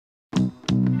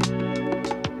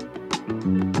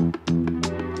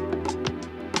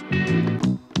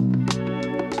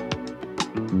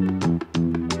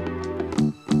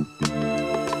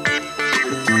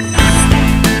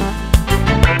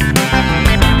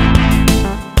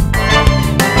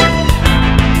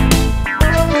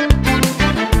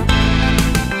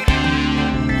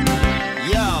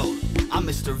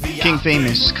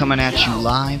Famous coming at you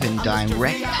live and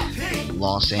direct,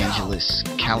 Los Angeles,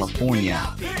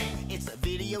 California.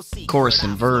 Chorus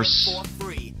and Verse,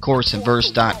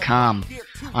 chorusandverse.com.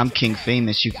 I'm King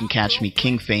Famous. You can catch me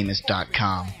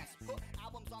kingfamous.com.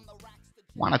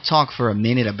 Want to talk for a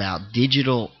minute about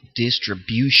digital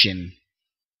distribution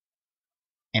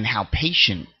and how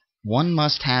patient one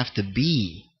must have to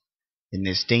be in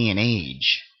this day and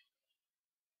age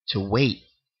to wait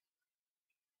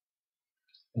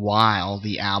while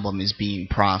the album is being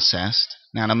processed.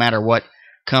 Now, no matter what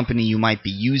company you might be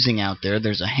using out there,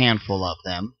 there's a handful of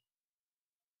them.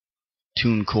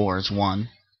 TuneCore's one.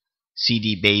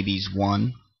 CD Baby's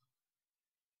one.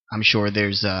 I'm sure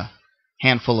there's a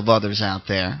handful of others out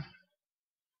there.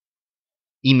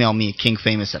 Email me at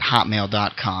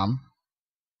kingfamous@hotmail.com.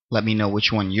 Let me know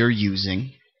which one you're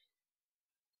using.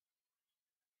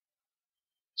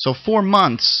 So 4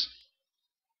 months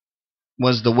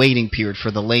was the waiting period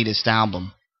for the latest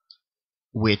album,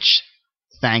 which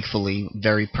thankfully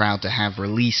very proud to have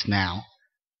released now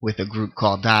with a group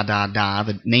called DADADA.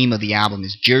 The name of the album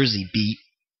is Jersey Beat,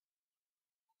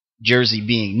 Jersey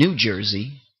being New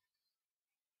Jersey,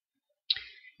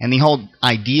 and the whole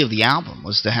idea of the album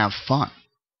was to have fun.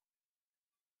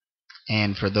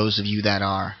 And for those of you that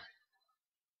are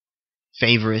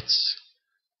favorites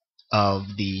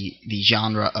of the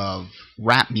genre of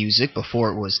rap music before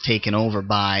it was taken over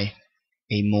by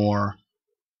a more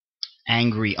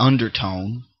angry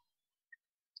undertone,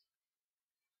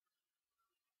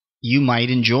 you might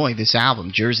enjoy this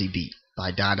album, Jersey Beat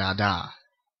by DADADA.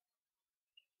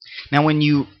 Now, when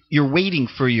you're waiting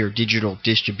for your digital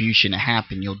distribution to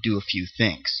happen, you'll do a few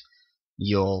things.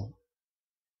 You'll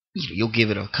give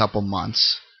it a couple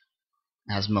months,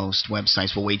 as most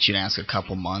websites will wait you to ask a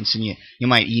couple months, and you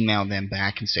might email them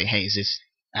back and say, hey, is this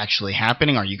actually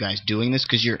happening? Are you guys doing this?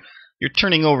 Because you're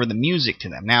turning over the music to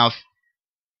them. Now, if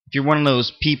you're one of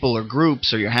those people or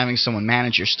groups, or you're having someone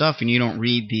manage your stuff and you don't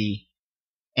read the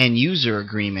end user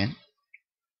agreement,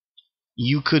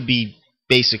 you could be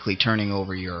basically turning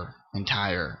over your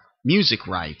entire music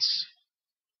rights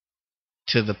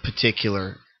to the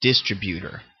particular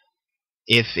distributor,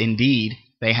 if indeed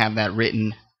they have that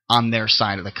written on their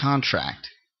side of the contract.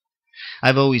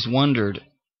 I've always wondered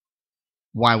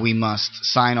why we must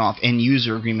sign off end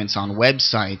user agreements on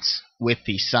websites with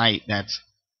the site that's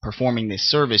performing this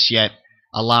service, yet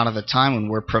a lot of the time when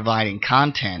we're providing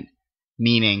content,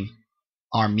 meaning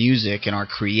our music and our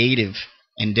creative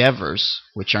endeavors,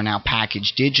 which are now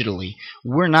packaged digitally,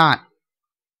 we're not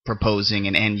proposing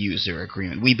an end user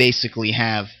agreement. We basically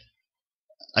have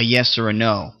a yes or a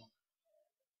no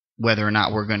whether or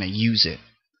not we're going to use it.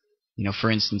 You know,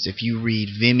 for instance, if you read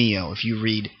Vimeo, if you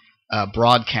read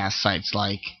broadcast sites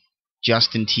like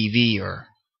Justin TV or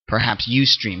perhaps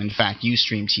Ustream, in fact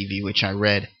Ustream TV, which I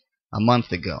read a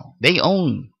month ago, they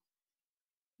own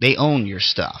your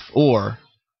stuff. Or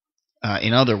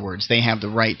in other words, they have the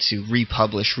right to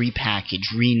republish,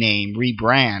 repackage, rename,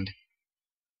 rebrand,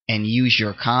 and use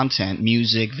your content,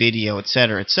 music, video,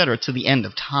 etc., to the end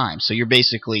of time. So you're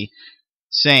basically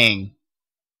saying,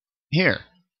 here,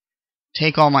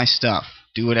 take all my stuff,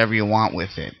 do whatever you want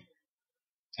with it.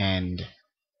 And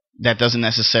that doesn't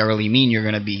necessarily mean you're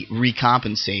going to be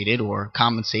recompensated or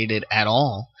compensated at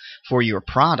all for your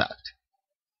product.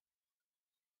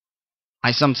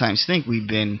 I sometimes think we've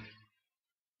been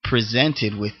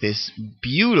presented with this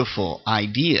beautiful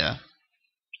idea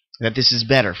that this is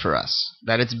better for us,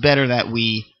 that it's better that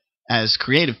we, as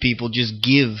creative people, just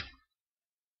give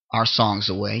our songs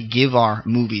away, give our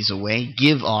movies away,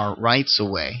 give our rights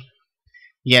away.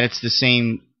 Yet it's the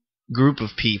same group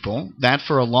of people that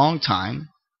for a long time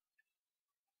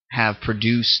have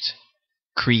produced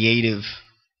creative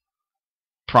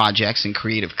projects and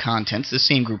creative content. It's the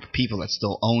same group of people that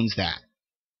still owns that.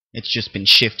 It's just been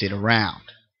shifted around.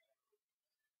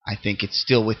 I think it's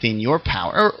still within your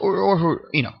power, or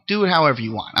you know, do it however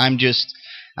you want.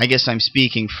 I guess I'm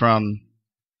speaking from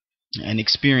an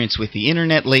experience with the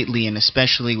internet lately, and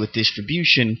especially with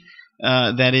distribution,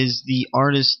 that is the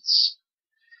artist's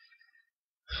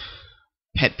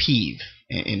pet peeve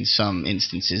in some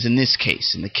instances. In this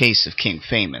case, in the case of King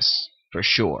Famous, for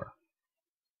sure.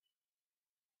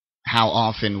 How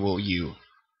often will you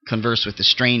converse with a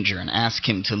stranger and ask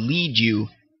him to lead you,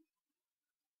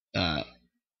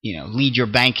 lead your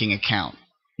banking account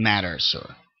matters,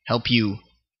 or help you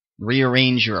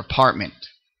rearrange your apartment?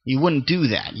 You wouldn't do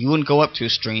that. You wouldn't go up to a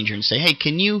stranger and say, hey,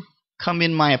 can you come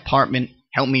in my apartment,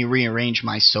 help me rearrange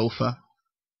my sofa?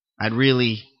 I'd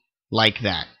really like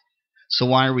that. So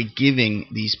why are we giving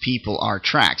these people our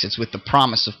tracks? It's with the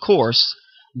promise, of course,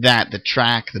 that the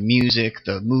track, the music,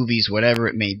 the movies, whatever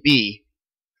it may be,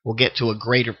 will get to a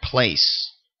greater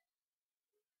place.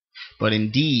 But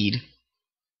indeed,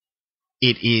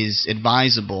 it is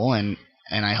advisable, and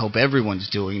I hope everyone's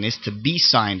doing this, to be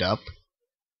signed up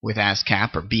with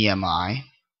ASCAP or BMI.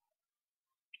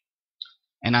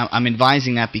 And I'm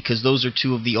advising that because those are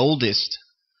two of the oldest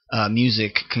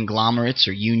music conglomerates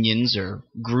or unions or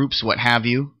groups, what have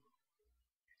you,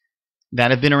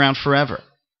 that have been around forever.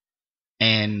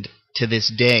 And to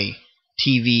this day,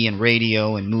 TV and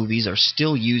radio and movies are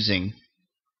still using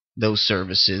those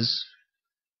services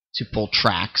to pull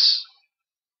tracks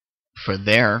for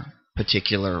their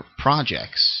particular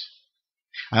projects.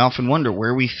 I often wonder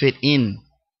where we fit in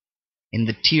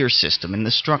the tier system, in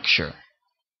the structure,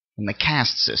 in the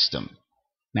caste system.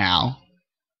 Now,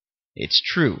 it's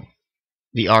true.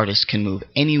 The artist can move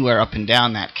anywhere up and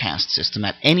down that caste system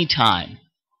at any time,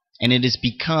 and it is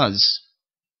because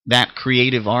that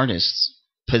creative artist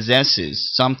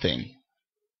possesses something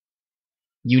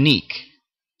unique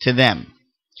to them,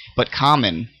 but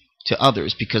common to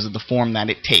others because of the form that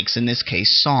it takes, in this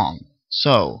case, song.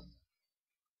 So,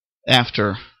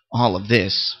 after all of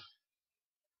this,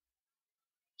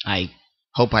 I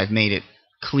hope I've made it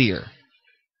clear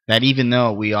that even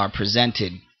though we are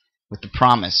presented with the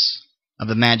promise of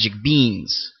the magic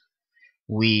beans,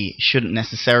 we shouldn't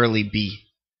necessarily be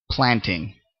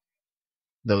planting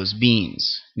those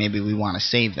beans. Maybe we want to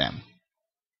save them,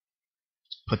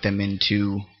 put them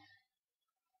into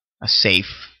a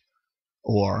safe,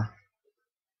 or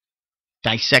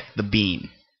dissect the bean,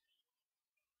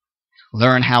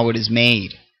 learn how it is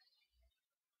made,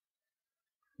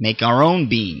 make our own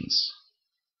beans,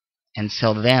 and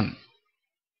sell them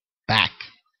back.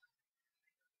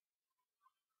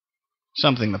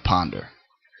 Something to ponder.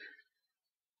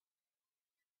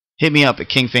 Hit me up at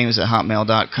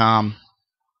kingfamous@hotmail.com.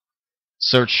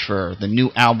 Search for the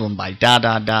new album by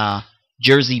DADADA,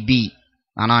 Jersey Beat,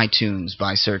 on iTunes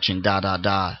by searching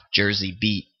DADADA, Jersey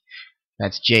Beat.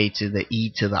 That's J to the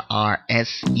E to the R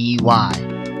S E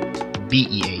Y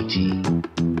BEAT.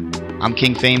 I'm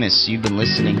King Famous. You've been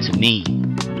listening to me,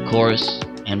 chorus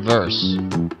and verse.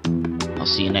 I'll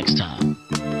see you next time.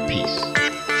 Peace.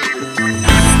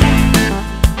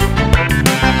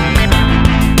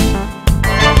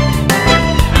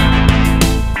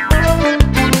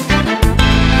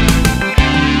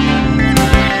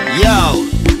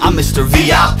 I'm Mr.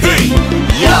 VIP.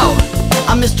 Yo,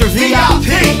 I'm Mr.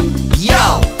 VIP.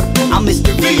 Yo, I'm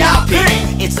Mr. VIP.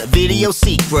 It's a video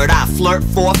secret, I flirt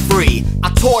for free. I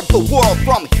toured the world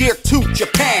from here to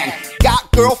Japan.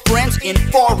 Got girlfriends in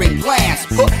foreign lands.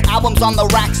 Put albums on the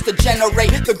racks to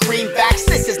generate the greenbacks.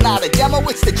 This is not a demo,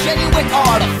 it's the genuine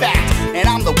artifact. And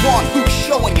I'm the one who's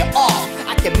showing you off.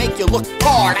 I can make you look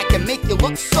hard, I can make you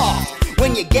look soft.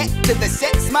 When you get to the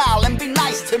set, smile and be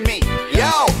nice to me.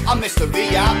 Yo, I'm Mr.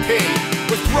 VIP.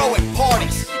 We're throwing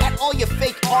parties at all your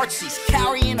fake artsies,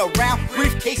 carrying around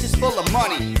briefcases full of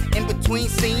money. In between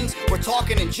scenes, we're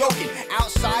talking and joking.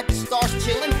 Outside, the stars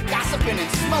chilling, gossiping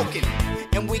and smoking.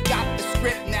 And we got the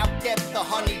script now, depth, the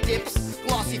honey dips,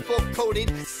 glossy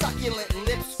full-coated, succulent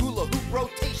lips, hula hoop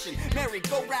rotation,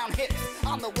 merry-go-round hips.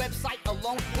 On the website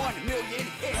alone, 1